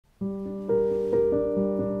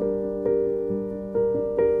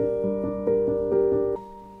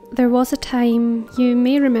There was a time, you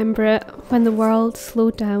may remember it, when the world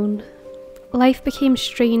slowed down. Life became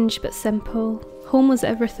strange but simple. Home was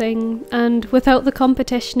everything, and without the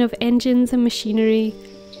competition of engines and machinery,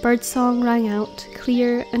 birdsong rang out,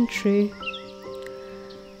 clear and true.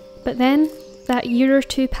 But then, that year or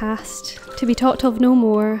two passed, to be talked of no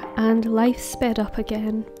more, and life sped up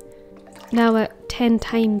again, now at 10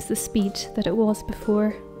 times the speed that it was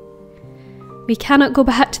before. We cannot go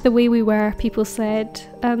back to the way we were, people said,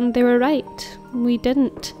 and they were right, we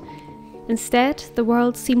didn't. Instead, the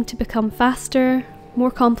world seemed to become faster,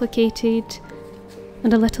 more complicated,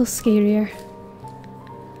 and a little scarier.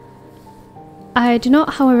 I do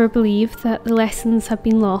not, however, believe that the lessons have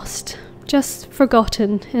been lost, just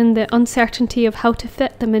forgotten in the uncertainty of how to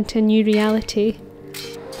fit them into a new reality.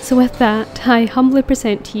 So with that, I humbly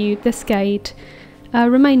present to you this guide, a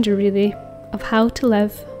reminder really, of how to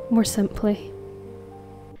live more simply.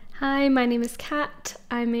 Hi, my name is Kat.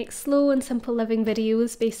 I make slow and simple living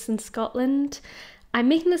videos based in Scotland. I'm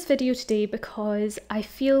making this video today because I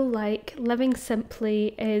feel like living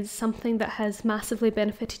simply is something that has massively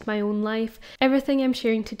benefited my own life. Everything I'm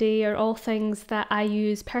sharing today are all things that I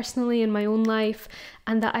use personally in my own life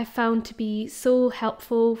and that I found to be so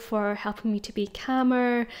helpful for helping me to be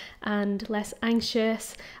calmer and less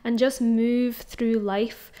anxious and just move through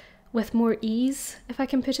life with more ease, if I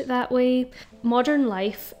can put it that way. Modern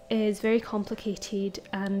life is very complicated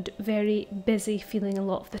and very busy feeling a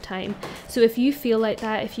lot of the time. So if you feel like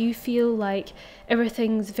that, if you feel like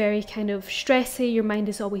everything's very kind of stressy, your mind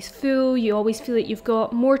is always full, you always feel like you've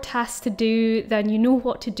got more tasks to do than you know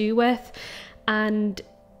what to do with, and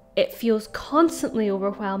it feels constantly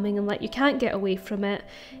overwhelming and like you can't get away from it,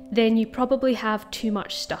 then you probably have too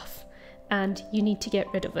much stuff and you need to get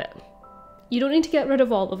rid of it. You don't need to get rid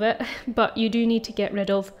of all of it, but you do need to get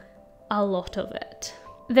rid of a lot of it.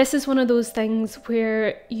 This is one of those things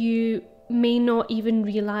where you may not even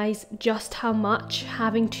realise just how much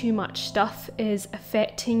having too much stuff is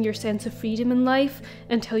affecting your sense of freedom in life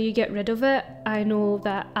until you get rid of it. I know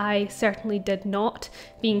that I certainly did not,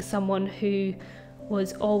 being someone who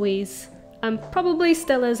was always, and probably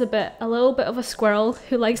still is a little bit of a squirrel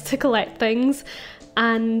who likes to collect things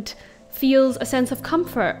and feels a sense of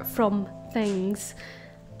comfort from things.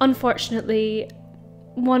 Unfortunately,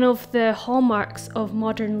 one of the hallmarks of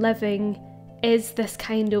modern living is this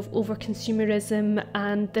kind of overconsumerism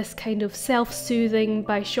and this kind of self-soothing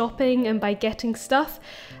by shopping and by getting stuff,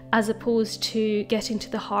 as opposed to getting to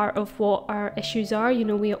the heart of what our issues are. You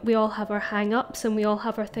know, we all have our hang-ups and we all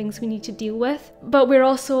have our things we need to deal with. But we're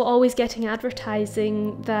also always getting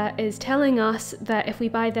advertising that is telling us that if we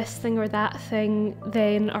buy this thing or that thing,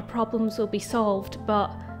 then our problems will be solved. But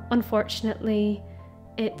unfortunately,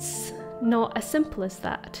 it's not as simple as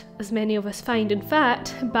that, as many of us find. In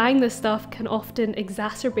fact, buying this stuff can often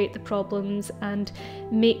exacerbate the problems and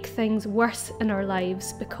make things worse in our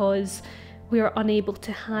lives because we are unable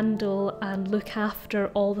to handle and look after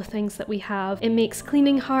all the things that we have. It makes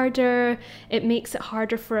cleaning harder, it makes it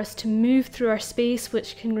harder for us to move through our space,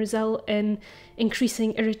 which can result in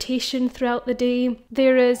increasing irritation throughout the day.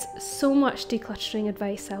 There is so much decluttering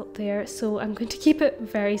advice out there, so I'm going to keep it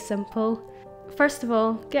very simple. First of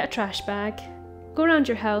all, get a trash bag, go around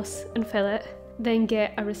your house and fill it, then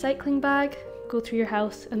get a recycling bag, go through your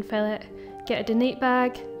house and fill it, get a donate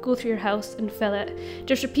bag, go through your house and fill it.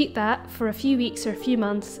 Just repeat that for a few weeks or a few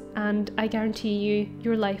months and I guarantee you,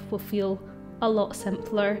 your life will feel a lot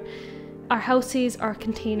simpler. Our houses are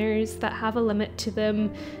containers that have a limit to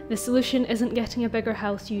them. The solution isn't getting a bigger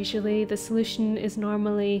house usually. The solution is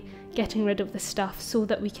normally getting rid of the stuff so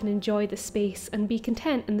that we can enjoy the space and be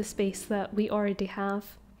content in the space that we already have.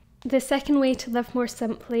 The second way to live more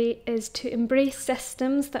simply is to embrace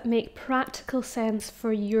systems that make practical sense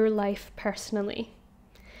for your life personally.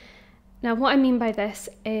 Now, what I mean by this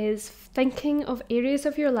is thinking of areas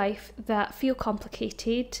of your life that feel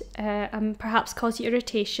complicated and perhaps cause you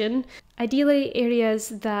irritation. Ideally, areas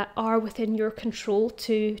that are within your control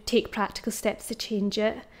to take practical steps to change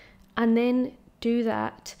it, and then do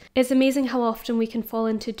that. It's amazing how often we can fall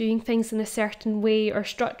into doing things in a certain way or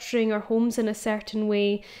structuring our homes in a certain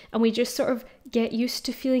way, and we just sort of get used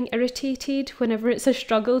to feeling irritated whenever it's a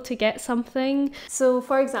struggle to get something. So,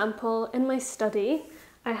 for example, in my study,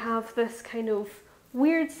 I have this kind of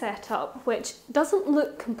weird setup which doesn't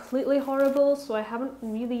look completely horrible, so I haven't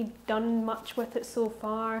really done much with it so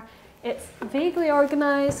far. It's vaguely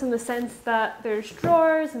organised in the sense that there's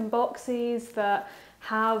drawers and boxes that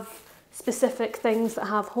have specific things that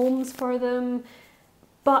have homes for them,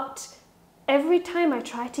 but every time I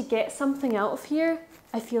try to get something out of here,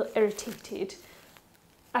 I feel irritated.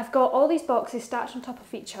 I've got all these boxes stacked on top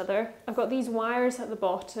of each other. I've got these wires at the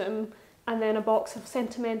bottom, and then a box of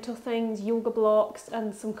sentimental things, yoga blocks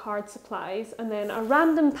and some card supplies, and then a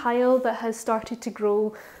random pile that has started to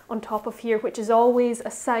grow on top of here, which is always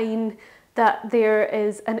a sign that there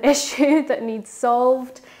is an issue that needs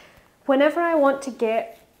solved. Whenever I want to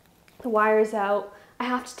get the wires out, I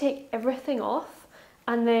have to take everything off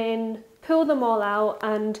and then pull them all out,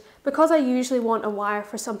 and because I usually want a wire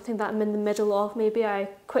for something that I'm in the middle of, maybe I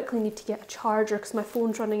quickly need to get a charger because my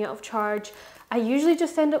phone's running out of charge, I usually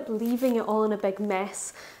just end up leaving it all in a big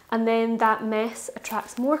mess, and then that mess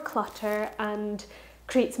attracts more clutter and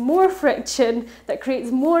creates more friction that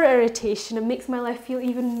creates more irritation and makes my life feel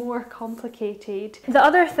even more complicated. The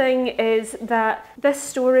other thing is that this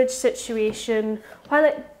storage situation, while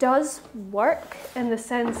it does work in the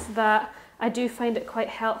sense that I do find it quite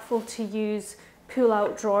helpful to use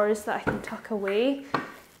pull-out drawers that I can tuck away,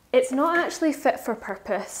 it's not actually fit for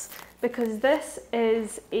purpose, because this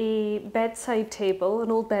is a bedside table, an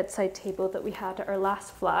old bedside table that we had at our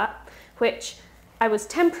last flat, which I was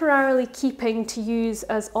temporarily keeping to use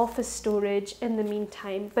as office storage in the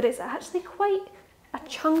meantime, but it's actually quite a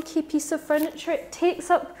chunky piece of furniture. It takes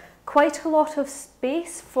up quite a lot of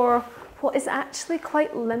space for what is actually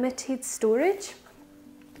quite limited storage.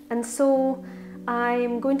 And so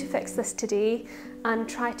I'm going to fix this today and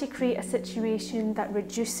try to create a situation that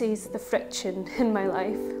reduces the friction in my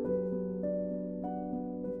life.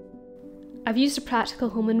 I've used a practical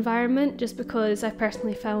home environment just because I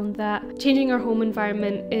personally found that changing our home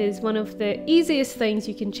environment is one of the easiest things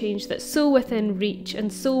you can change, that's so within reach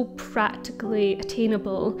and so practically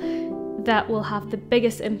attainable that will have the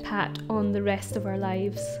biggest impact on the rest of our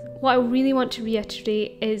lives. What I really want to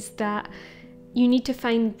reiterate is that you need to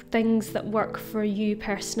find things that work for you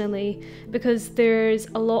personally, because there's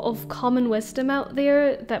a lot of common wisdom out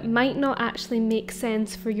there that might not actually make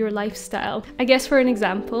sense for your lifestyle. I guess for an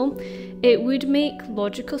example, it would make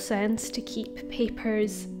logical sense to keep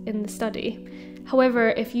papers in the study.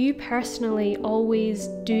 However, if you personally always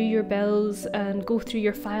do your bills and go through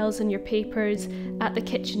your files and your papers at the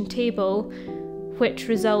kitchen table, which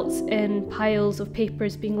results in piles of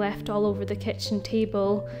papers being left all over the kitchen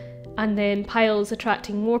table, and then piles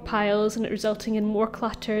attracting more piles and it resulting in more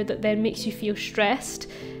clutter that then makes you feel stressed,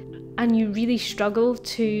 and you really struggle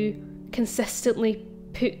to consistently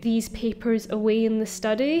put these papers away in the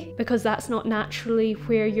study because that's not naturally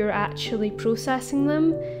where you're actually processing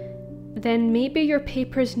them, then maybe your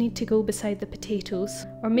papers need to go beside the potatoes,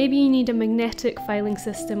 or maybe you need a magnetic filing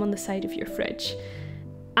system on the side of your fridge.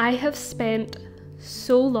 I have spent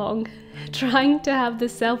so long trying to have the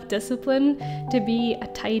self-discipline to be a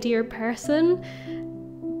tidier person,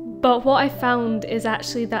 but what I found is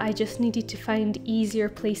actually that I just needed to find easier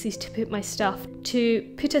places to put my stuff, to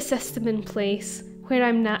put a system in place where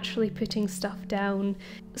I'm naturally putting stuff down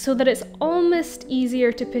so that it's almost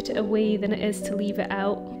easier to put it away than it is to leave it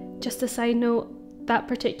out. Just a side note, that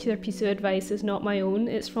particular piece of advice is not my own.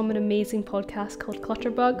 It's from an amazing podcast called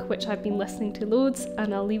Clutterbug, which I've been listening to loads,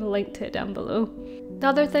 and I'll leave a link to it down below. The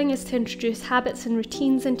other thing is to introduce habits and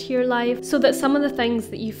routines into your life so that some of the things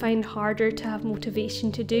that you find harder to have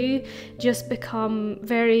motivation to do just become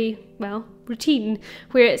very, well, routine,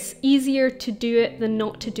 where it's easier to do it than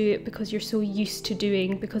not to do it because you're so used to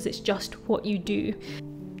doing, because it's just what you do.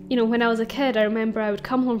 You know, when I was a kid, I remember I would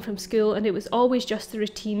come home from school and it was always just the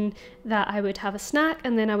routine that I would have a snack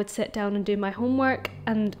and then I would sit down and do my homework,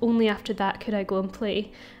 and only after that could I go and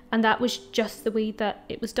play. And that was just the way that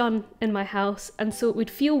it was done in my house. And so it would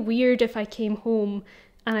feel weird if I came home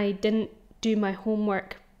and I didn't do my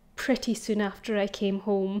homework pretty soon after I came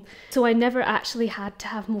home. So I never actually had to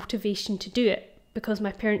have motivation to do it because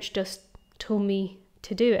my parents just told me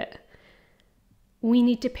to do it. We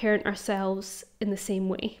need to parent ourselves in the same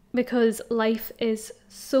way, because life is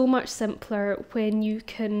so much simpler when you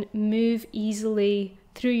can move easily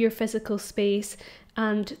through your physical space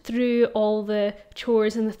and through all the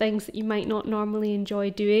chores and the things that you might not normally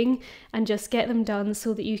enjoy doing, and just get them done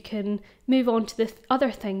so that you can move on to the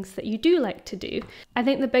other things that you do like to do. I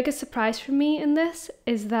think the biggest surprise for me in this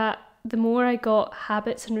is that the more I got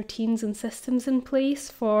habits and routines and systems in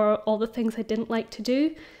place for all the things I didn't like to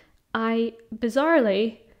do, I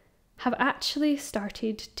bizarrely have actually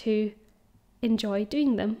started to enjoy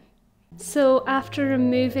doing them. So after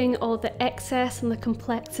removing all the excess and the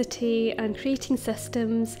complexity and creating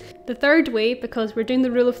systems, the third way, because we're doing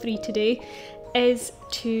the rule of 3 today, is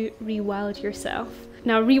to rewild yourself.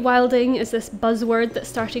 Now, rewilding is this buzzword that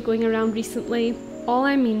started going around recently. All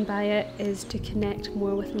I mean by it is to connect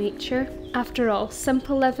more with nature. After all,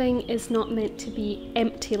 simple living is not meant to be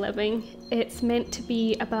empty living. It's meant to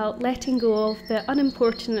be about letting go of the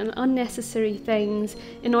unimportant and unnecessary things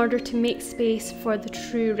in order to make space for the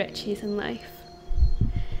true riches in life.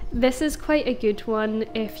 This is quite a good one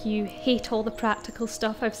if you hate all the practical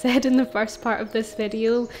stuff I've said in the first part of this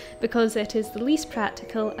video, because it is the least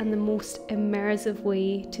practical and the most immersive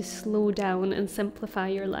way to slow down and simplify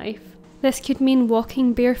your life. This could mean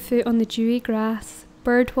walking barefoot on the dewy grass,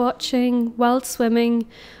 bird watching, wild swimming,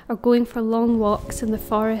 or going for long walks in the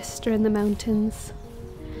forest or in the mountains.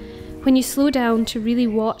 When you slow down to really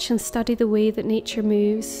watch and study the way that nature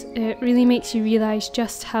moves, it really makes you realise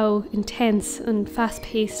just how intense and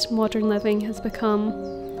fast-paced modern living has become.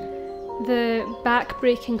 The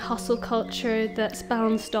back-breaking hustle culture that's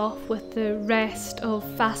balanced off with the rest of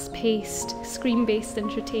fast-paced, screen-based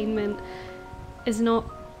entertainment is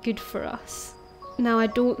not good for us. Now, I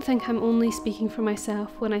don't think I'm only speaking for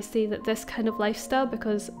myself when I say that this kind of lifestyle,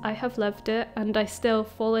 because I have lived it and I still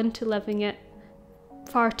fall into living it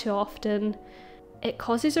far too often, it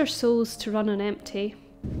causes our souls to run on empty.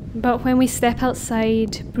 But when we step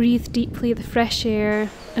outside, breathe deeply the fresh air,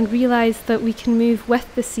 and realise that we can move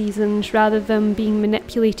with the seasons rather than being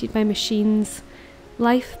manipulated by machines,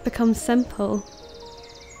 life becomes simple.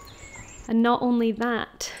 And not only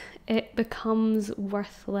that, it becomes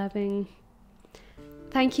worth living.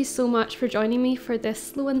 Thank you so much for joining me for this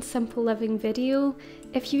slow and simple living video.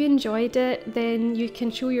 If you enjoyed it, then you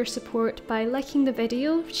can show your support by liking the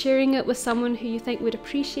video, sharing it with someone who you think would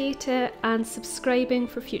appreciate it, and subscribing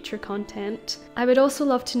for future content. I would also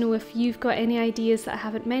love to know if you've got any ideas that I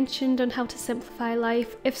haven't mentioned on how to simplify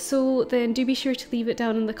life. If so, then do be sure to leave it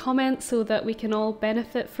down in the comments so that we can all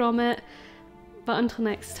benefit from it. But until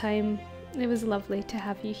next time, it was lovely to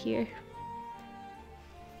have you here.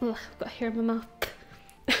 Ugh, I've got hair in my mouth.